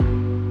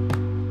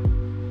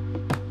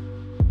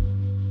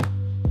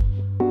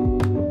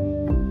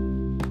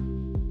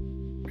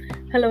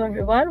Hello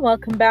everyone,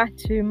 welcome back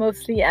to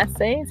Mostly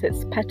Essays.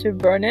 It's Petra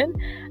Vernon.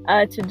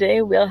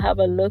 Today we'll have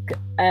a look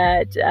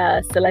at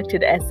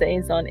selected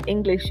essays on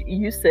English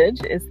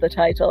usage is the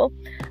title.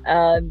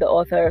 The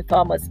author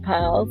Thomas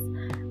Pyles,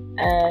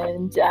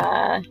 and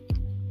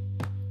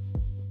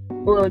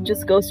we'll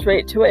just go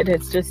straight to it.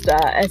 It's just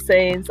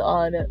essays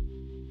on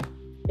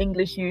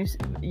English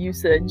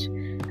usage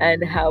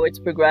and how it's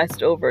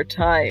progressed over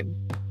time.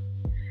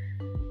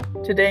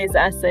 Today's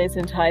essay is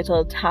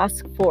entitled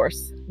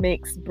Taskforce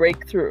Makes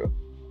Breakthrough.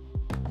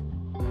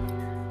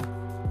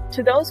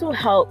 To those who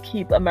help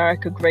keep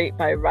America great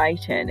by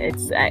writing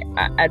its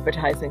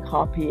advertising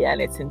copy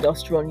and its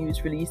industrial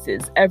news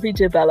releases, every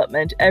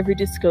development, every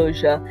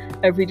disclosure,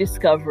 every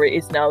discovery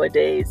is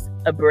nowadays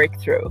a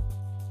breakthrough.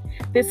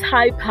 This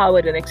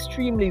high-powered and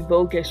extremely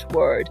voguish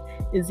word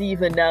is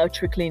even now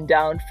trickling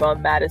down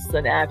from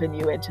Madison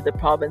Avenue into the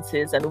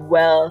provinces and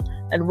will,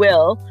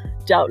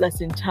 doubtless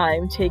in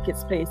time, take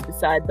its place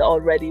beside the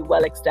already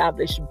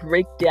well-established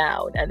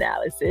breakdown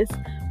analysis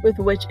with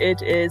which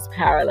it is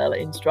parallel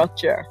in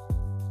structure.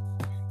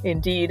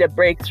 Indeed, a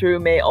breakthrough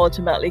may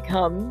ultimately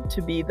come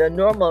to be the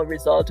normal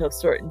result of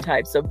certain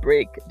types of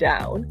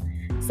breakdown.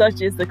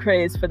 Such is the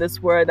craze for this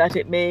word that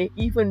it may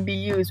even be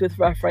used with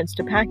reference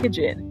to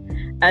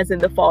packaging, as in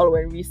the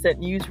following recent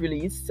news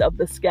release of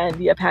the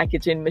Scandia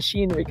Packaging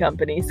Machinery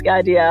Company.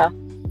 Scandia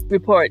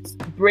reports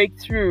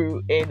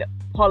breakthrough in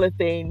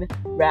polythene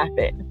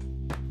wrapping.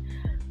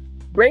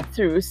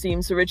 Breakthrough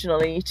seems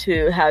originally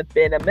to have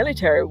been a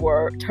military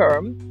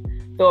term,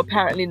 though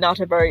apparently not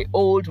a very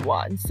old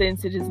one,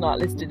 since it is not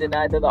listed in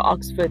either the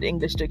Oxford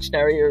English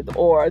Dictionary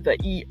or the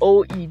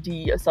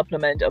OED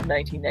supplement of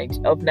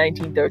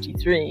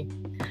 1933.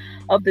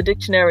 Of the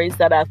dictionaries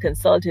that I've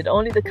consulted,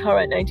 only the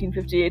current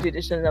 1958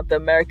 edition of the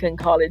American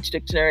College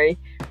Dictionary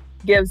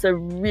gives a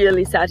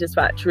really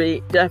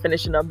satisfactory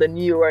definition of the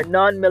newer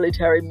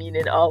non-military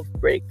meaning of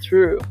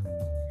breakthrough.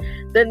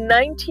 The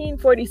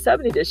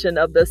 1947 edition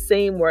of the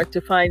same work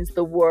defines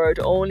the word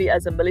only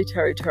as a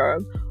military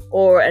term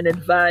or an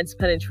advance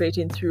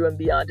penetrating through and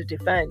beyond a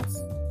defense.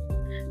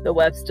 The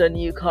Webster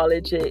New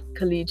Collegiate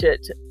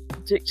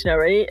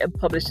Dictionary,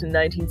 published in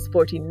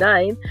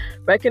 1949,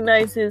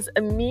 recognizes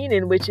a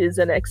meaning which is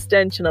an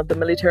extension of the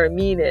military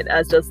meaning,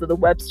 as does the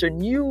Webster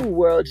New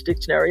World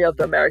Dictionary of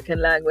the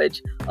American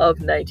Language of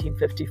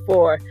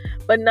 1954,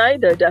 but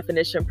neither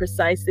definition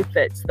precisely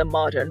fits the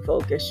modern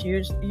voguish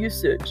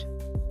usage.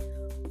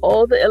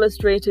 All the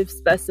illustrative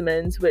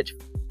specimens which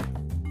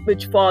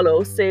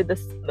follow, save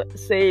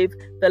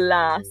the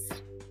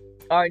last,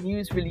 are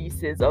news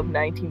releases of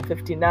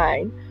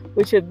 1959,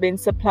 which have been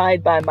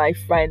supplied by my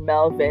friend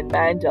Melvin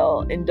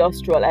Mandel,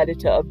 industrial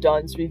editor of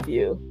Dunn's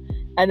Review,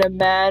 and a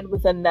man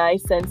with a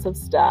nice sense of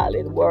style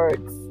in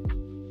words.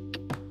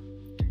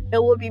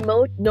 It will be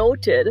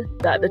noted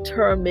that the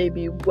term may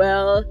be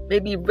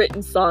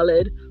written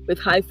solid with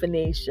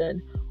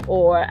hyphenation,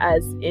 or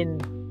as in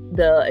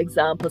the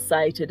example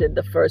cited in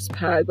the first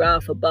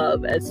paragraph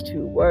above, as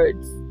two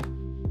words.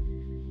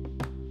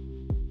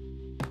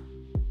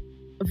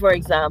 For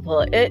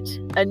example,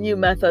 a new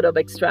method of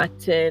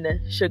extracting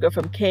sugar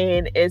from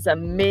cane, is a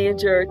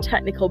major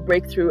technical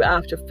breakthrough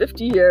after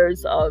 50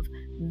 years of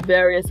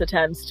various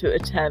attempts to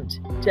adapt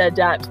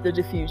the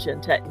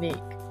diffusion technique.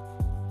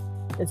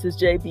 This is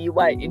J.B.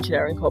 White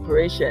Engineering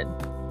Corporation.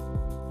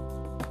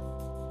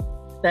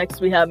 Next,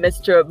 we have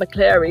Mr.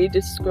 McClary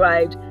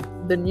described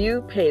the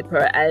new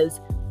paper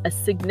as a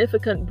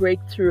significant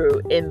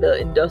breakthrough in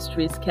the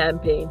industry's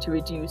campaign to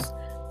reduce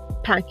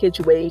package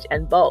weight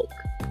and bulk.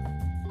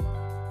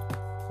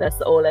 That's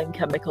the Olin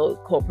Chemical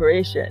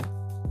Corporation.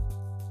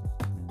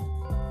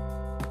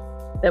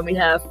 Then we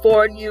have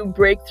 4 new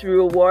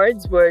breakthrough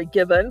awards were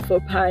given for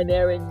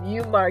pioneering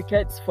new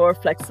markets for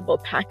flexible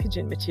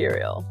packaging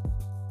material.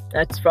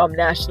 That's from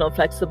National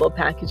Flexible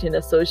Packaging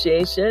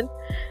Association.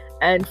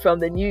 And from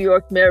the New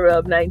York Mirror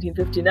of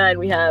 1959,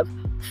 we have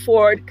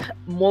Ford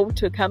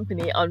Motor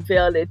Company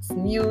unveiled its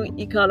new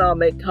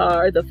economic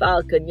car, the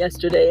Falcon,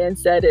 yesterday, and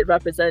said it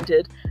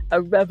represented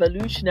a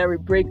revolutionary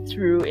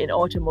breakthrough in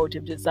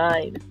automotive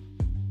design.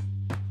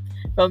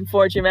 From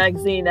Fortune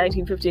magazine,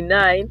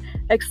 1959,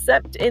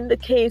 except in the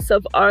case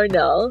of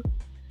Arnell,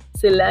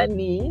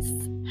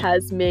 Celanese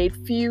has made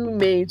few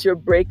major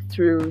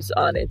breakthroughs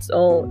on its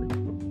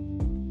own.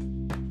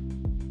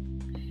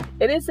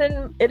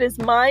 It is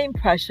my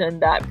impression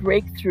that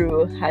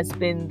breakthrough has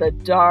been the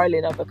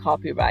darling of the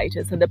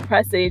copywriters and the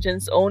press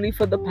agents only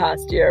for the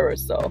past year or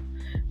so.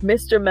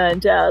 Mr.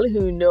 Mandel,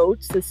 who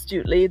notes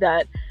astutely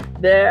that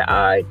there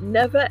are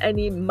never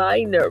any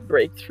minor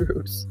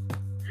breakthroughs,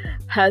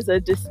 has a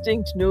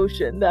distinct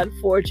notion that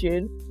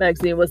Fortune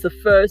magazine was the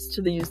first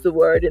to use the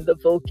word in the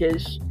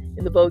voguish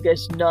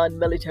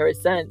non-military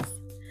sense.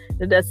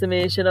 The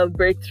decimation of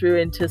breakthrough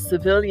into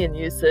civilian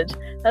usage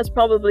has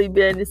probably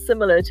been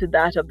similar to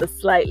that of the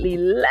slightly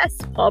less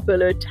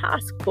popular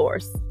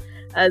Taskforce,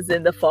 as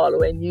in the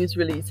following news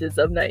releases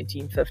of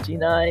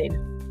 1959.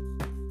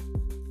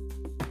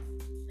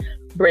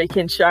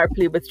 Breaking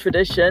sharply with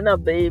tradition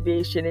of the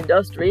aviation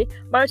industry,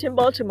 Martin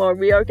Baltimore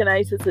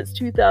reorganizes its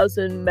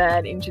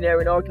 2,000-man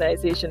engineering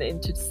organization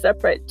into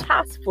separate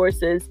task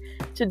forces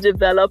to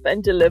develop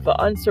and deliver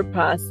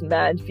unsurpassed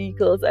manned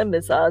vehicles and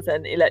missiles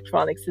and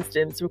electronic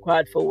systems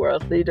required for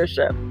world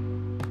leadership.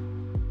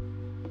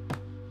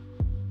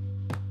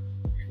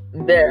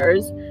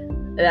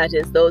 That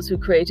is, those who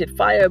created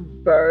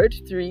Firebird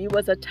 3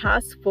 was a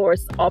task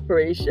force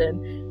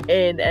operation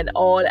in an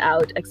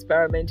all-out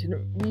experiment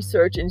in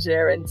research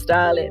engineering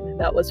styling.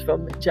 That was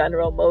from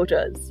General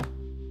Motors.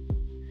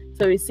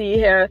 So we see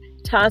here,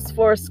 task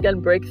force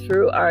and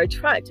breakthrough are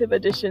attractive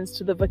additions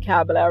to the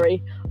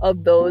vocabulary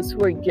of those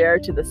who are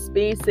geared to the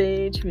space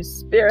age, who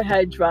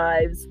spearhead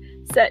drives,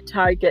 set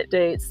target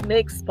dates,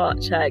 make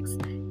spot checks,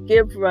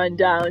 give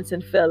rundowns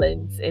and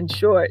fill-ins, in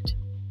short,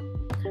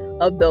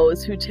 of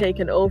those who take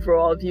an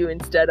overall view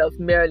instead of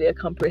merely a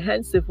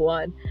comprehensive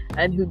one,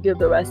 and who give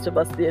the rest of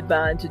us the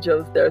advantage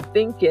of their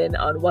thinking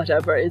on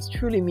whatever is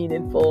truly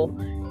meaningful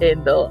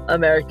in the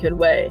American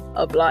way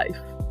of life.